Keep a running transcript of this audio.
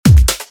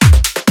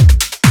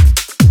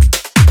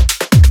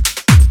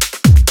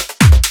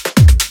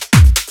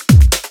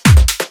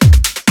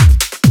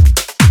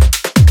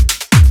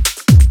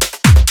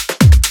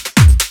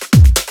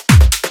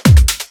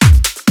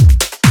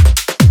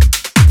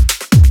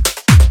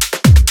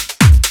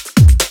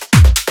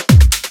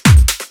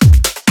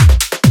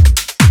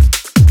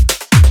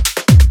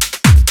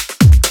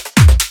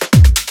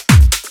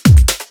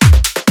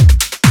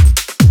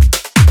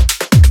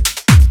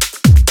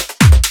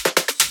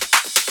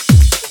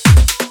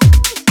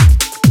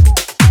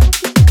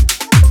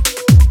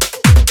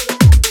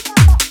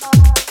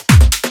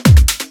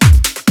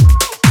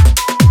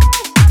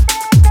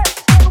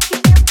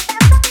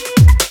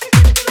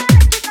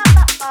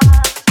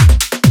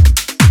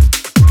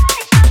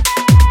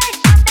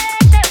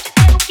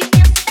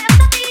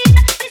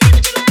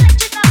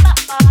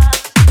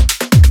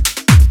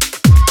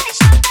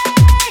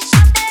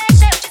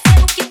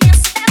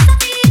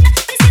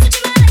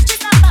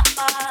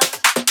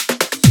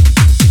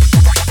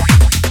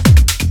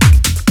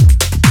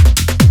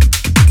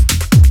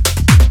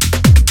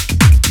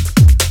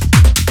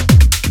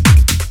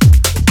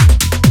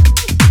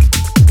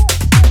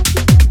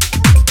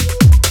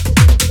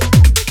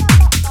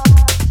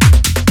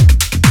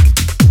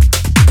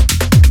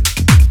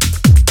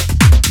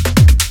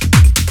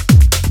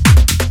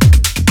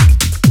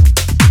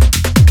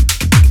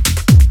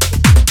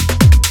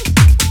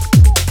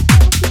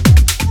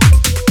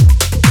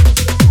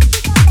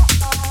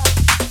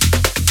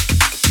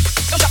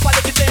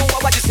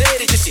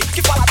dizer e disse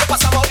que falador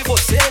passa mal e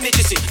você me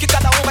disse que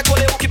cada um vai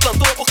colher o que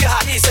plantou, porque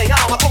raiz sem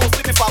alma, como o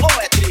Felipe falou,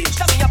 é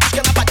triste. A minha busca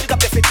é na batida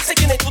perfeita, sei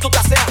que nem tudo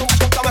tá certo, mas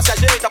com calma se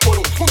ajeita por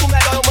um mundo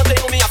melhor. Eu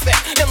mantenho minha fé,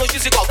 menos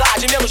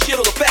desigualdade, menos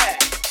tiro no pé.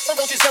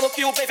 Andam dizendo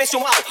que o bem vence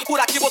o mal, por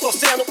aqui vou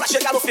torcendo pra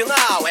chegar no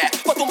final.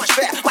 Quanto mais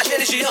fé, mais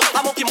religião,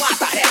 a mão que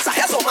mata,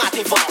 reza ou mata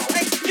em vão.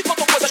 E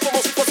quanto coisas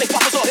como se fossem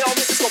corpos ou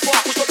realmente são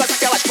corpos, todas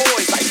aquelas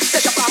coisas,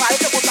 deixa pra lá, eu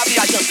devo tá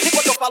viajando.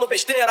 Enquanto eu falo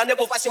besteira,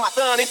 nego vai se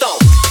matando, então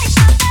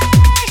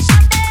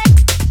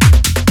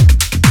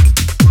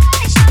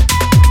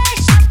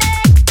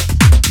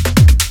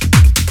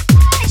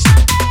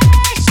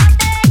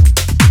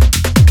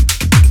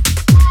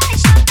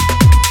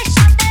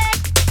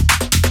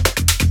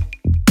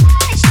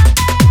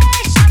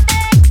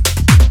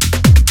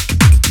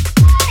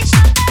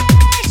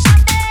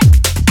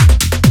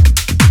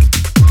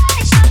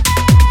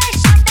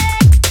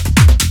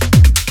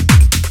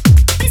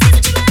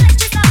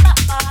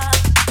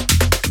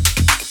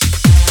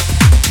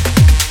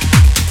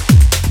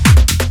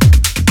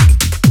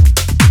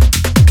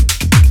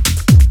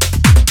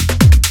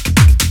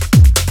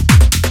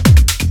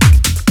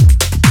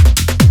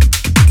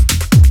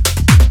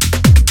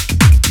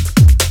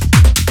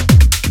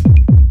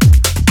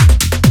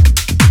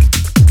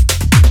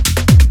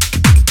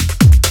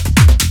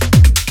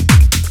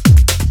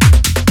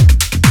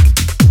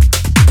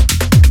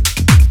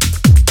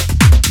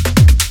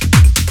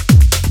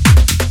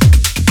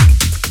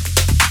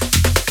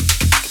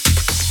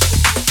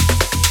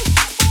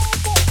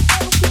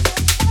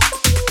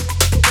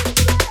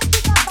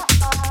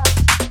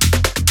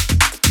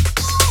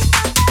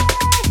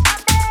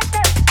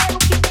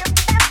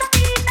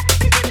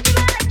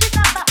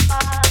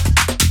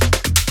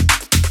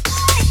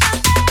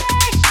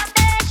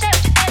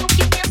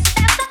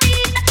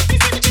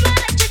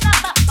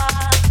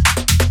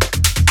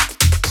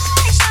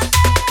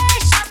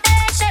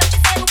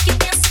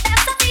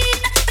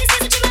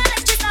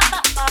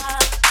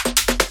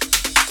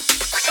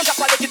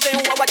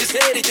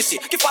ele disse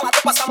que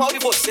falador passa mal e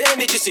você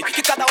me disse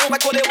que cada um vai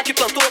colher o que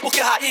plantou, porque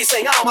raiz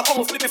sem alma,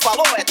 como o Felipe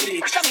falou, é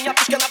triste. A minha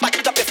busca é na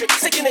batida perfeita,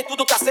 sei que nem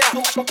tudo tá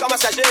certo, mas com calma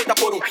se ajeita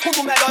por um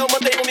mundo melhor. Eu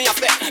mantenho minha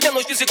fé,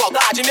 menos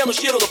desigualdade, menos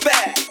tiro no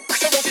pé.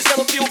 Andam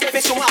dizendo que o bem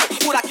vence o mal,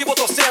 por aqui vou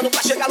torcendo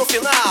pra chegar no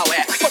final.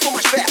 Quanto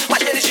mais fé,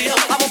 mais religião,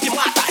 a mão que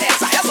mata,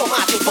 reza ou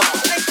mata em vão.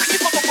 E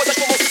quanto coisas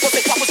como se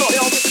fossem corpos ou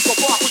realmente são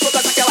corpos,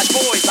 todas aquelas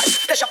coisas,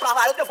 deixa pra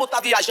lá, eu devo tá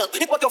viajando.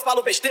 Enquanto eu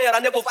falo besteira,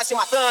 nego vai se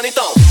matando,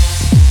 então